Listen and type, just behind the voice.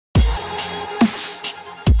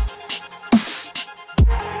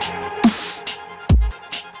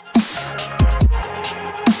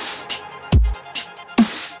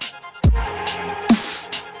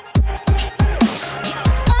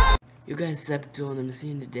What's up, Dylan? I'm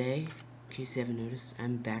seeing today. In case you haven't noticed,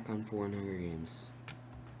 I'm back on 4 and Hunger Games.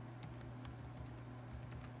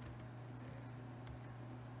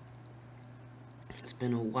 It's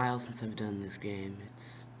been a while since I've done this game.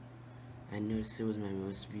 I noticed it was my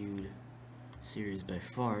most viewed series by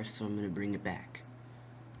far, so I'm gonna bring it back.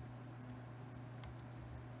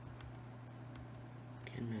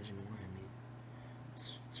 Can't imagine why. I mean,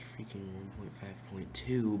 it's freaking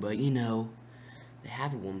 1.5.2, but you know, they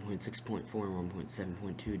have a 1.6.4 and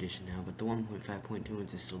 1.7.2 edition now, but the 1.5.2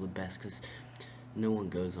 ones are still the best because no one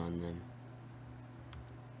goes on them.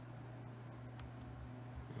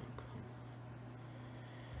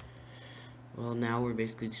 Well, now we're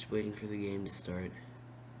basically just waiting for the game to start.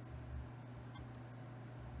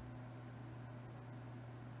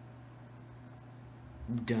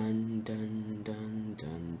 Dun dun dun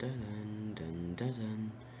dun dun dun dun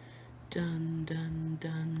dun dun dun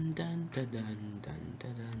dun dun dun dun dun dun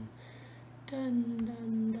dun dun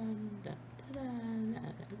dun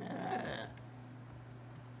dun.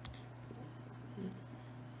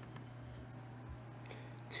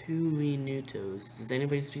 2 minutos. Does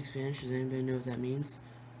anybody speak Spanish? Does anybody know what that means?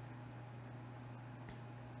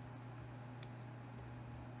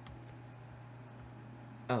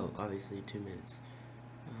 Oh, obviously 2 minutes.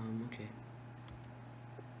 Okay.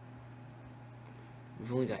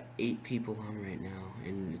 We've only got 8 people on right now,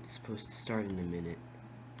 and it's supposed to start in a minute.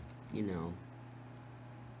 You know.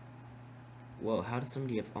 Whoa, how does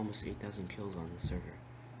somebody have almost 8,000 kills on the server?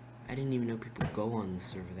 I didn't even know people go on the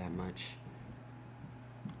server that much.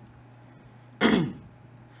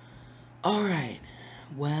 Alright,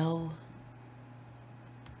 well...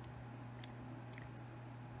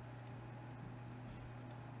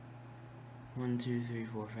 One, 2, 3,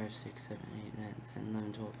 4, 5, 6, 7, 8, 9, 10,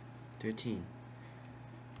 11, 12, 13.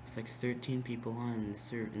 It's like 13 people on the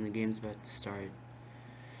server, and the game's about to start.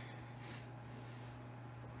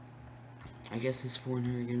 I guess this 4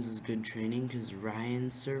 Hunger Games is good training, because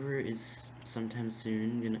Ryan's server is sometime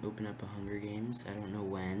soon gonna open up a Hunger Games. I don't know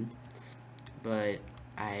when, but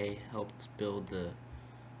I helped build the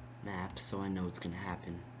map, so I know it's gonna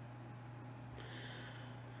happen.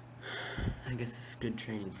 I guess it's good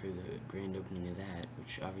training for the grand opening of that,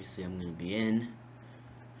 which obviously I'm gonna be in.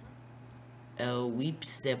 El Weep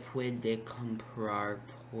se puede comprar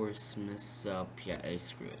por smisa. Yeah,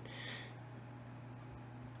 screw it.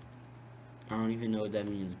 I don't even know what that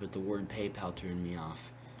means, but the word PayPal turned me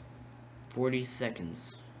off. 40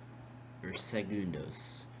 seconds. Or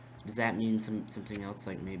segundos. Does that mean something else,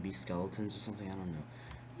 like maybe skeletons or something? I don't know.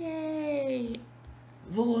 Yay!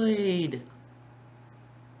 Void!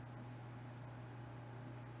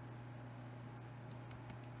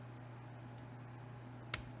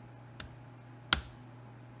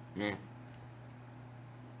 Nah.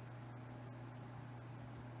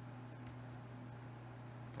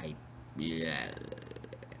 Yeah.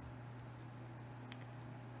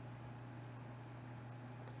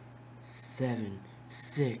 7,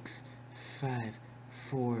 6, 5,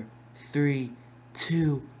 4, 3,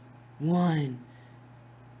 2, 1.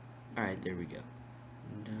 Alright, there we go.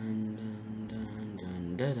 Dun dun dun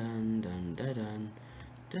dun dun dun dun dun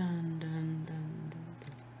dun dun dun.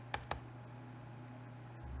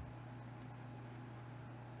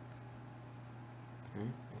 Huh?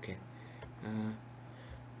 Okay.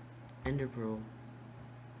 Ender Pearl.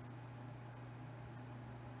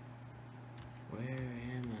 Where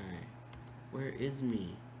am I? Where is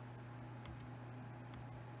me?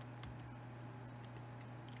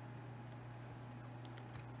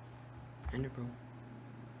 Ender Pearl.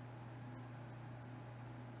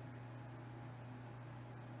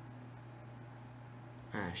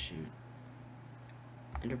 Ah, shoot.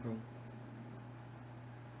 Ender Pearl.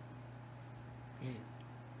 Yay.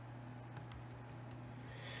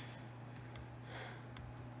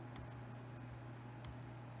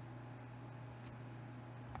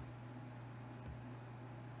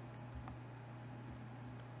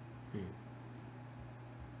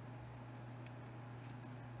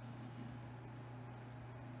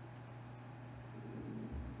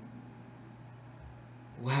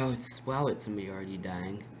 Wow, it's somebody already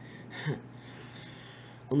dying.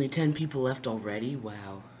 Only 10 people left already?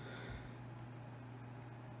 Wow.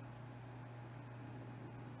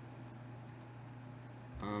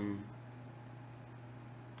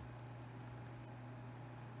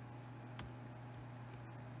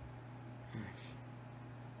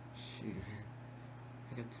 Shoot,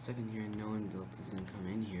 I got stuck in here and no one else is gonna come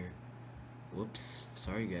in here. Whoops.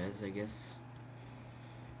 Sorry guys, I guess.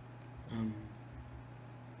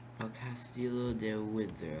 El Castillo de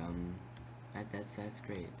Wither, that's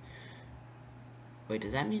great. Wait,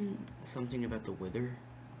 does that mean something about the Wither?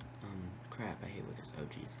 crap, I hate withers. Oh,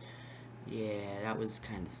 jeez. Yeah, that was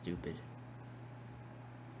kind of stupid.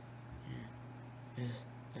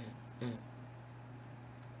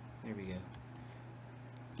 There we go.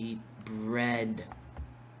 Eat bread.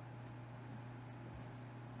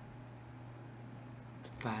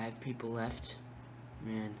 5 people left.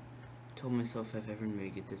 Man, I told myself if I ever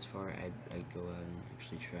made it this far, I'd go out and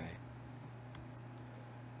actually try.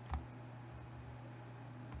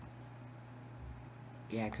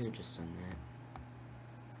 Yeah, I could have just done that.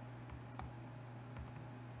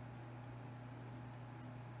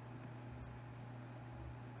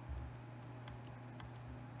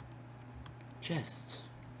 Chest.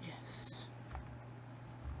 Yes.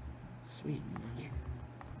 Sweet mushroom.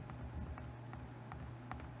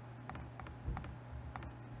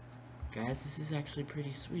 Guys, this is actually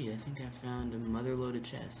pretty sweet. I think I found a mother load of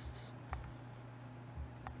chests.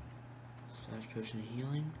 Splash potion of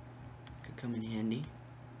healing. Could come in handy.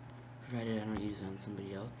 Provided I don't use it on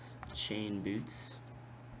somebody else. Chain boots.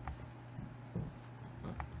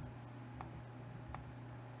 Oh.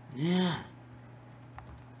 Yeah.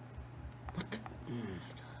 What the? Oh my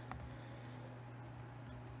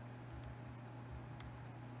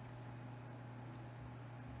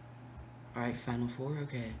god. Alright, final 4?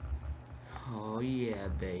 Okay. Oh yeah,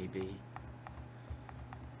 baby.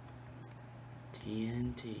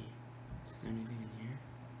 TNT. Is there anything in here?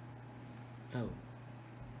 Oh.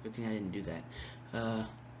 Good thing I didn't do that.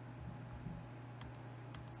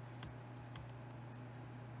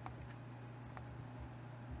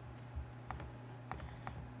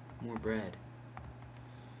 More bread.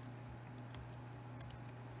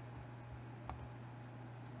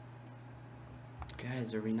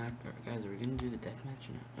 Guys, are we gonna do the deathmatch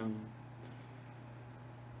or not?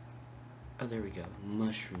 Oh, there we go.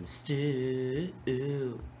 Mushroom stew.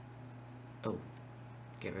 Oh,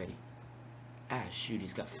 get ready. Ah, shoot,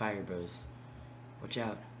 he's got fire bows. Watch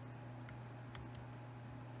out.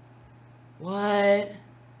 What?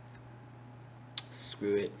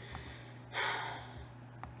 Screw it.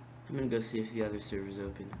 I'm gonna go see if the other server's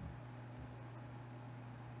open.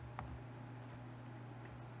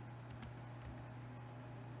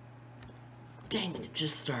 Dang it, it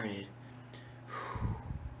just started.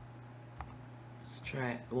 Let's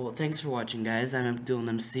try it. Well, thanks for watching, guys. I'm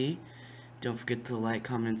AbdulMC. Don't forget to like,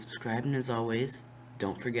 comment, and subscribe. And as always,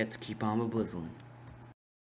 don't forget to keep on blizzling.